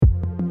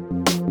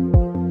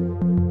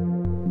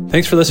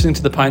Thanks for listening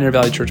to the Pioneer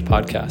Valley Church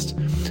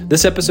podcast.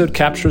 This episode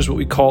captures what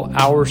we call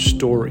our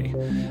story.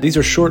 These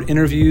are short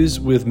interviews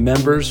with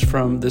members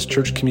from this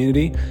church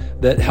community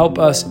that help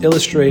us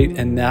illustrate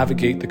and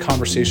navigate the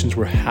conversations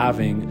we're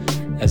having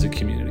as a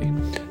community.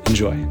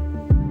 Enjoy.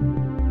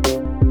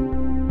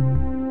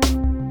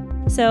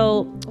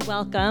 So,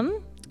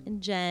 welcome,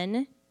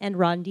 Jen and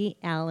Rondey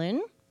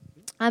Allen.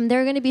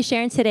 They're going to be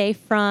sharing today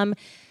from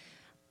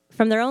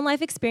their own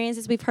life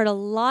experiences. We've heard a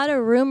lot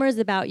of rumors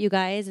about you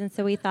guys, and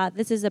so we thought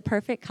this is a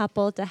perfect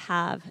couple to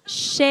have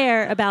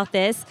share about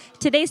this.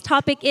 Today's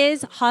topic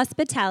is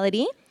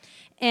hospitality,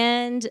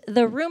 and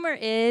the rumor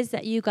is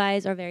that you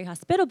guys are very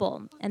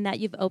hospitable and that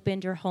you've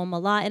opened your home a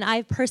lot. And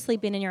I've personally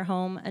been in your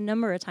home a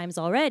number of times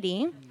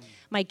already.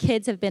 My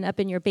kids have been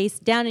up in your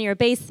down in your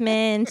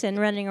basement and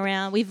running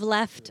around. We've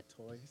left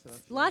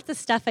lots of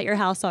stuff at your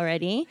house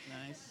already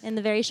in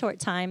the very short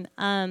time.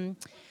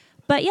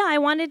 But yeah, I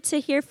wanted to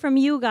hear from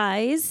you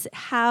guys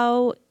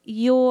how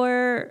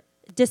your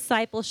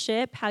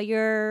discipleship, how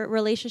your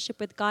relationship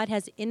with God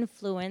has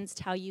influenced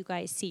how you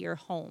guys see your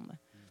home.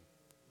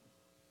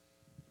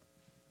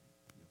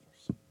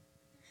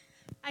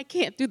 I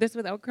can't do this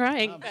without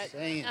crying.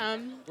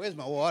 Where's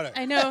my water?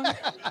 I know.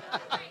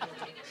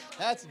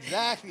 That's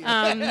exactly.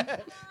 I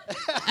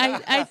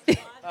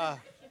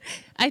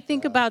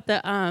think about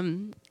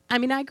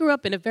I grew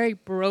up in a very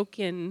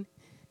broken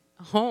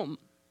home,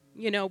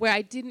 where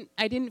I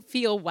didn't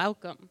feel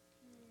welcome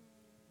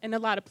in a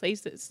lot of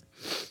places.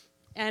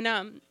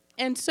 And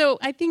so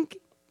I think,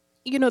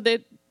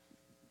 that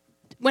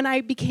when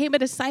I became a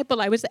disciple,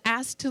 I was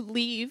asked to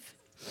leave.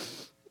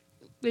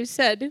 They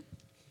said,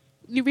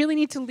 you really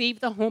need to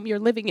leave the home you're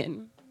living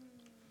in.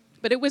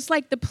 But it was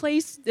like the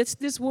place,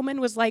 this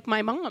woman was like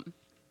my mom.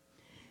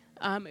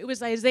 It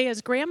was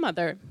Isaiah's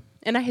grandmother.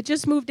 And I had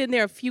just moved in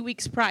there a few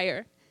weeks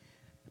prior.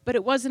 But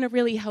it wasn't a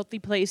really healthy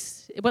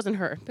place. It wasn't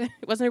her. But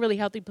it wasn't a really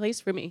healthy place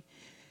for me.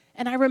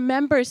 And I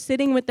remember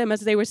sitting with them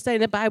as they were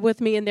studying the Bible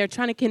with me, and they're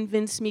trying to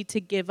convince me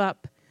to give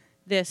up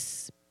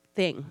this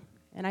thing.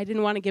 And I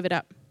didn't want to give it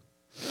up.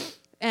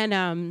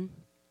 And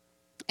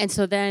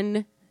so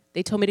then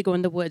they told me to go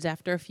in the woods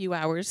after a few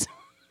hours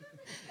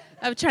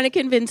of trying to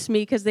convince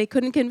me, because they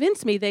couldn't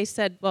convince me. They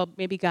said, well,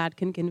 maybe God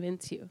can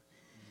convince you.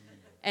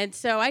 And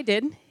so I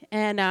did.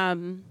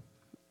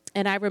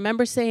 And I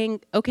remember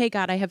saying, okay,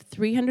 God, I have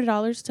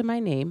 $300 to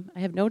my name. I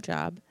have no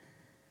job.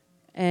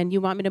 And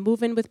you want me to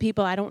move in with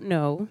people I don't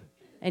know.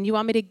 And you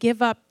want me to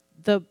give up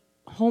the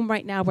home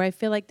right now where I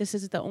feel like this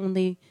is the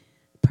only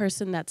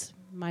person that's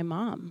my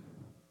mom.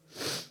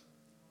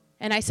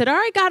 And I said, all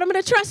right, God, I'm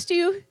going to trust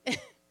you.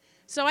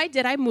 So I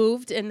did. I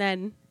moved, and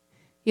then,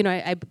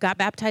 I got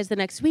baptized the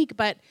next week.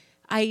 But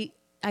I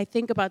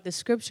think about the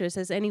scripture. It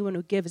says anyone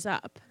who gives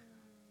up,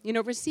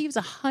 receives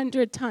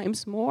 100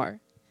 times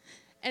more.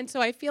 And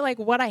so I feel like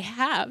what I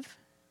have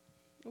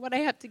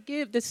to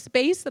give, the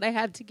space that I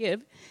have to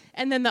give,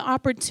 and then the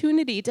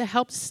opportunity to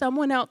help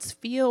someone else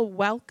feel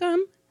welcome,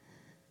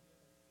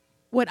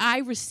 what I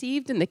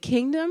received in the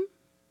kingdom,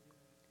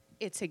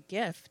 it's a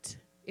gift.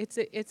 It's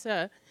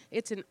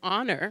an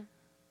honor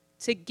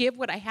to give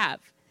what I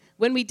have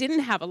when we didn't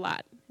have a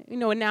lot.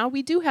 And now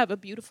we do have a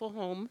beautiful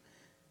home,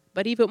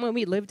 but even when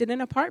we lived in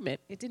an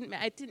apartment, it didn't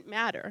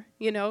matter.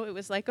 It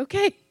was like,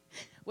 okay,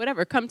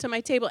 whatever, come to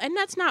my table. And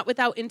that's not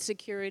without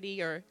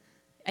insecurity. Or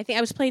I think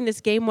I was playing this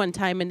game one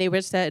time, and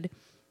they said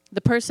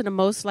the person to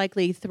most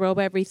likely throw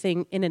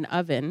everything in an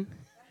oven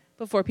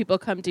before people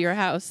come to your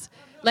house.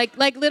 Like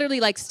literally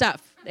like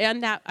stuff.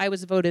 And that I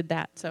was voted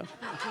that, so.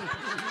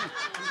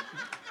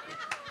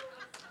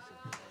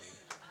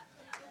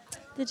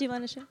 Did you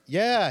want to share?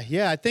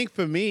 Yeah. I think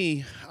for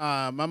me,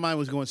 my mind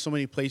was going so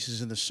many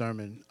places in the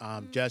sermon.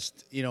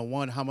 Just,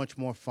 one, how much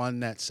more fun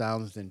that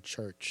sounds than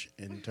church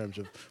in terms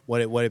of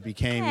what it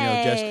became.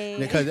 Hey. Just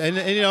because, and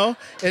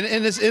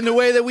in the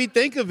way that we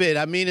think of it.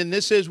 And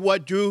this is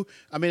what drew.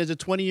 As a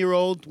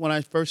 20-year-old, when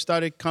I first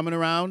started coming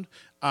around,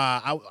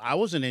 I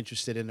wasn't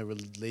interested in the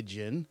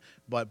religion,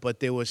 but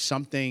there was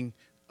something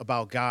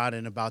about God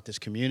and about this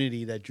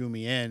community that drew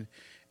me in.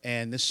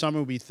 And this summer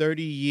will be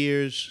 30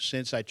 years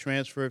since I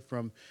transferred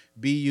from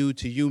BU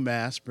to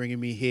UMass, bringing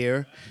me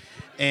here.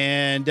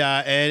 And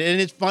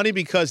it's funny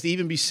because to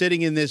even be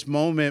sitting in this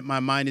moment, my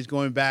mind is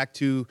going back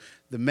to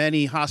the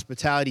many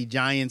hospitality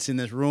giants in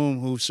this room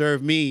who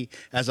served me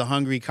as a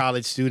hungry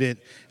college student.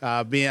 I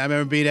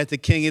remember being at the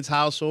King's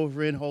house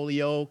over in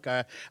Holyoke.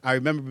 I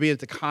remember being at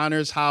the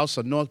Connors house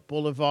on North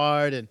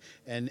Boulevard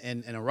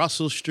and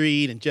Russell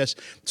Street, and just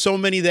so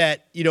many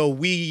that,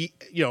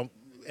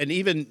 and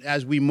even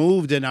as we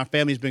moved and our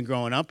family's been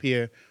growing up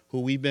here, who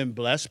we've been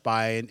blessed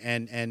by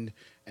and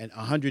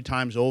 100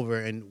 times over,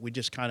 and we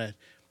just kind of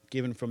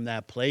given from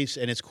that place,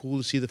 and it's cool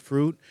to see the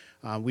fruit.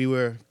 We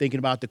were thinking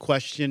about the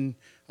question.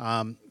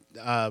 I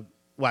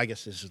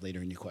guess this is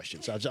later in your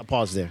question, so I'll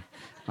pause there.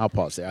 I'll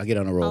get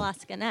on a roll. I'll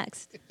ask it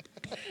next.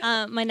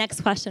 My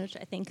next question, which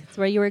I think is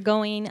where you were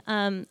going.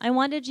 I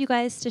wanted you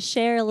guys to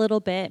share a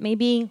little bit,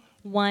 maybe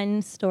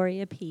one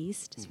story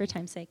apiece, just for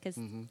time's sake, because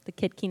the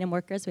Kid Kingdom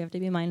workers, we have to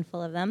be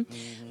mindful of them.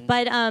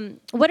 But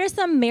what are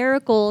some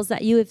miracles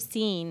that you have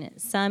seen,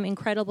 some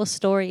incredible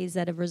stories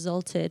that have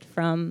resulted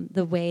from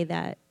the way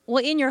that,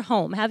 well, in your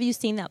home, have you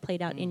seen that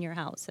played out in your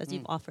house as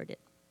you've offered it?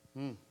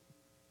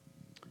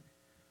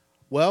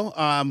 Well,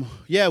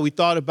 yeah, we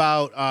thought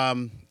about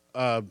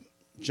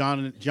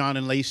John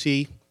and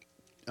Lacey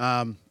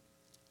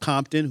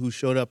Compton, who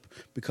showed up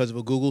because of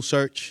a Google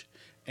search,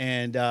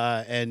 and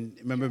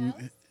remember,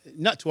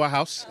 not to our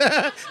house,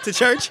 to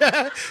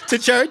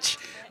church,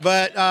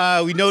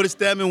 But we noticed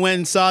them and went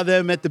and saw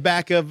them at the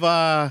back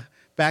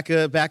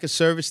of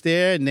service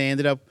there, and they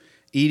ended up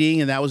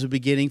eating, and that was a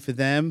beginning for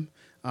them.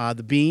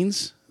 The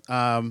Beans,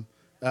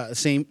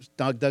 same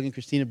Doug and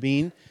Christina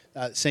Bean,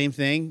 same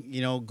thing.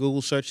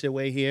 Google searched their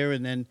way here,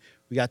 and then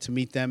we got to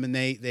meet them, and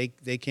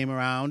they came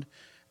around.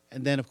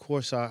 And then, of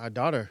course, our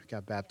daughter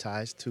got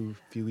baptized a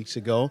few weeks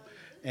ago,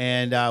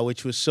 and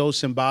which was so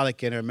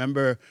symbolic. And I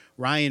remember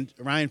Ryan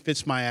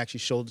Fitzmyer actually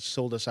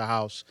sold us a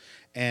house,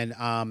 and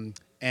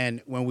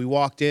when we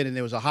walked in, and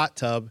there was a hot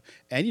tub,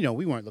 and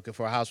we weren't looking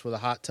for a house with a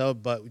hot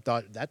tub, but we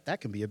thought that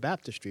can be a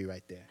baptistry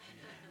right there.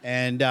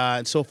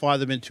 And so far,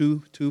 there've been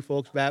two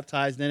folks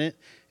baptized in it,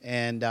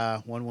 and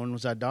one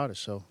was our daughter.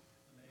 So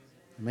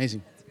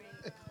amazing.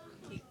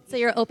 So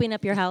you're opening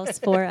up your house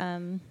for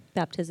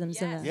baptisms.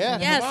 Yes. Yeah.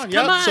 Yes,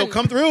 Come on. So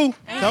come through.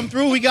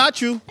 We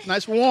got you.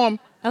 Nice and warm.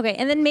 Okay,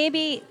 and then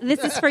maybe this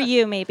is for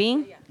you,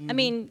 maybe. I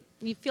mean,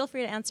 you feel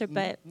free to answer,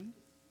 but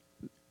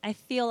I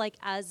feel like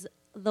as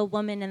the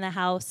woman in the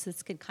house,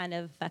 this could kind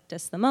of affect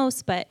us the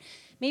most, but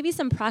maybe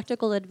some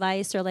practical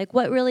advice or like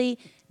what really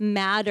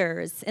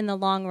matters in the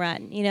long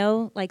run,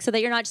 like so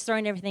that you're not just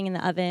throwing everything in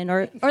the oven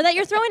or that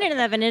you're throwing it in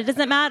the oven, it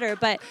doesn't matter,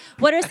 but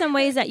what are some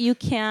ways that you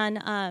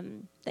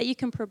can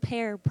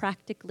prepare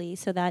practically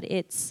so that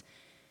it's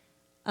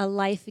a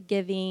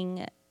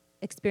life-giving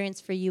experience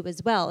for you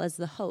as well as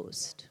the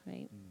host,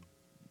 right?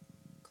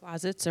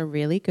 Closets are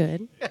really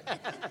good.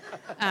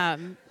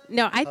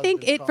 No, I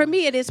think for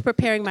me it is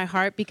preparing my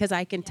heart because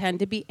I can tend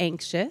to be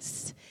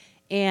anxious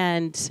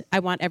and I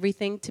want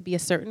everything to be a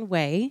certain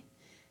way.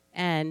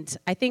 And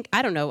I think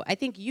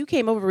you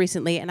came over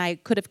recently and I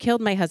could have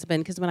killed my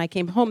husband because when I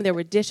came home there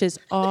were dishes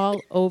all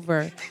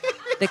over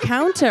the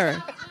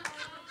counter.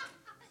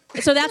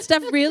 So that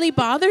stuff really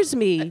bothers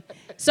me.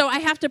 So I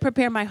have to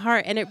prepare my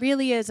heart, and it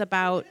really is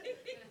about,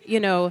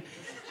 Threw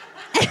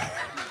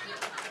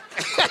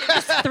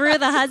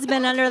the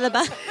husband under the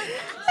bus.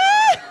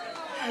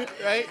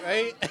 Right.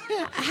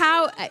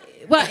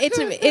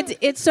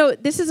 It's so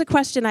this is a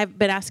question I've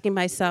been asking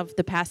myself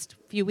the past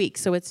few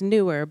weeks, so it's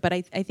newer, but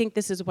I think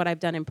this is what I've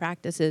done in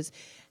practice is,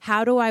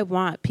 how do I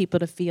want people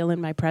to feel in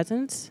my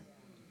presence?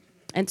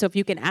 And so if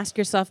you can ask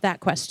yourself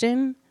that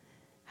question,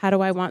 how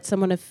do I want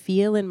someone to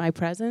feel in my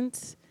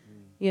presence?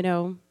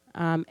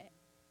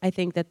 I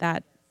think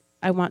that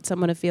I want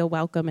someone to feel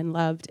welcome and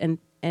loved, and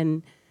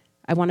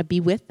I want to be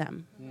with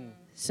them.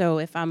 So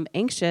if I'm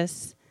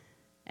anxious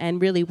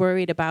and really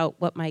worried about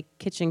what my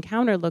kitchen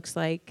counter looks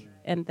like,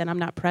 and then I'm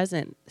not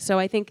present. So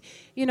I think,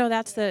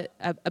 that's a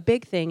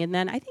big thing. And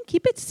then I think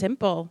keep it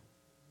simple.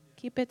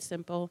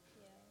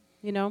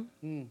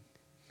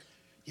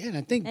 Yeah, and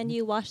I think. And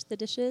you wash the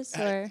dishes,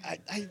 or?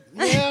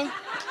 Yeah,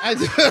 I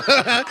do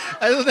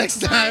next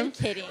time. I'm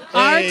kidding.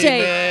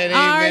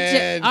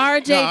 RJ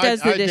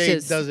does the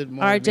dishes. RJ does it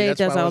more. RJ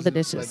does all the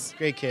dishes.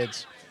 Great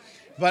kids.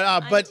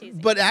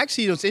 But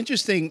actually, it's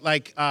interesting.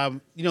 Like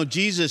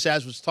Jesus,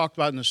 as was talked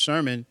about in the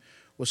sermon,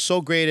 was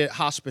so great at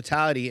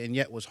hospitality and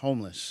yet was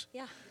homeless.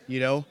 Yeah.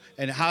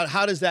 And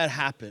how does that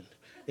happen?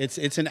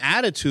 It's an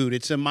attitude.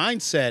 It's a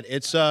mindset.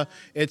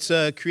 It's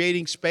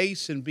creating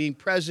space and being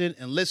present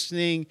and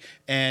listening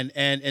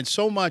and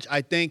so much.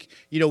 I think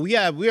we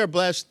are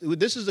blessed.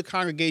 This is a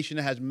congregation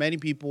that has many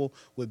people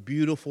with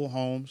beautiful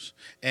homes.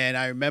 And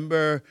I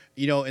remember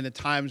in the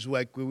times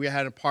like we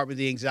had a part with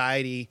the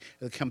anxiety,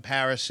 the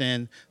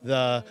comparison,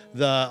 the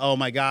oh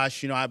my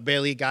gosh, I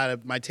barely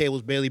got my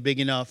table's barely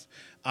big enough.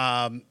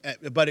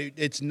 But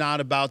it's not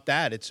about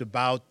that. It's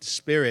about the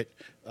spirit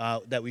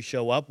that we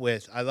show up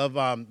with. I love,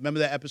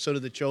 remember that episode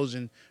of The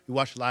Chosen? We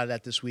watched a lot of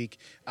that this week.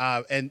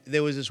 And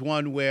there was this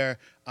one where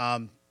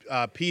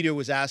Peter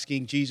was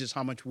asking Jesus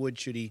how much wood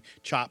should he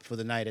chop for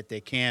the night at their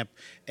camp.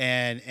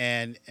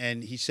 And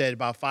he said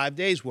about 5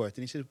 days worth.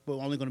 And he said, we're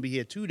only going to be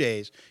here 2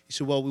 days. He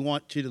said, well, we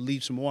want you to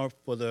leave some more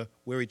for the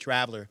weary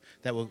traveler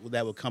that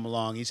will come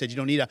along. He said, you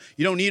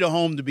don't need a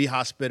home to be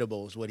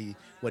hospitable is what he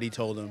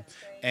told him.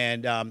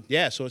 And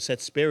so it's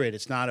that spirit.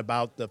 It's not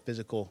about the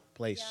physical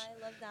place. Yeah,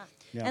 I love that.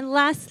 Yeah. And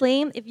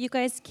lastly, if you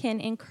guys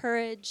can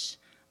encourage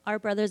our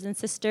brothers and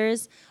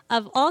sisters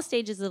of all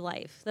stages of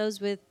life,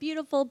 those with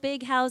beautiful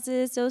big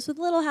houses, those with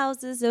little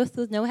houses, those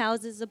with no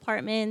houses,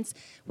 apartments,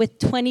 with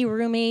 20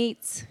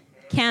 roommates,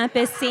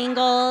 campus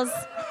singles.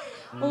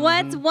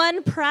 What's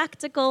one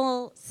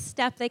practical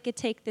step they could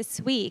take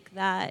this week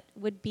that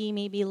would be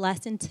maybe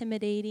less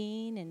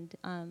intimidating and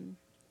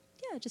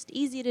just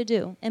easy to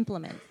do,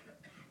 implement?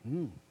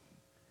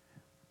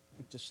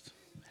 Just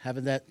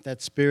having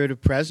that spirit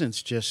of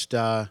presence, just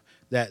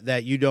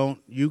that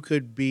you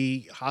could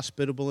be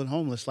hospitable and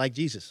homeless like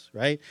Jesus,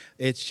 right?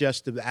 It's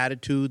just the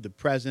attitude, the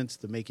presence,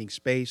 the making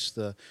space,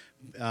 the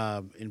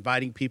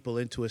inviting people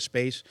into a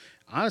space.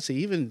 Honestly,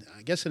 even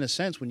I guess in a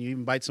sense, when you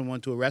invite someone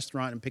to a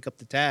restaurant and pick up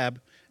the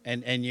tab,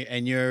 and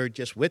you're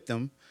just with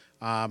them,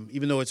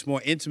 even though it's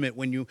more intimate.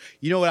 When you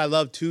know what I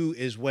love too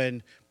is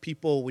when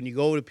you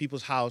go to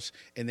people's house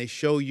and they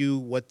show you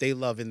what they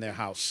love in their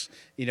house.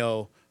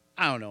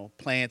 I don't know,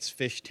 plants,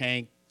 fish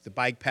tank, the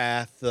bike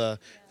path, the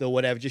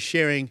whatever, just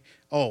sharing,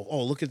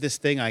 oh, look at this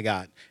thing I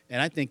got.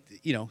 And I think,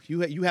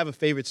 you have a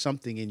favorite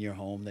something in your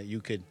home that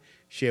you could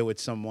share with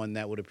someone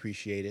that would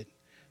appreciate it.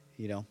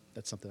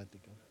 That's something I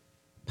think of.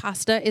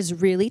 Pasta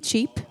is really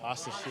cheap.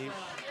 Pasta's cheap.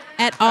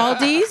 At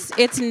Aldi's,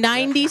 it's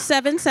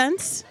 97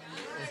 cents.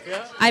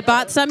 I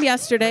bought some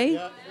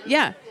yesterday.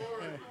 Yeah.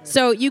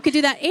 So you could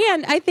do that.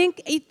 And I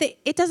think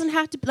it doesn't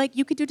have to,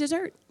 you could do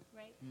dessert.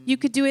 You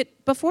could do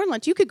it before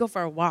lunch. You could go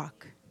for a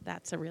walk.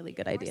 That's a really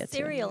good idea, too.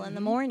 Cereal in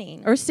the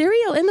morning. Or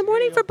cereal in the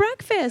morning for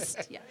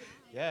breakfast.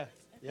 Yeah.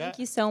 Thank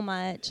you so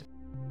much.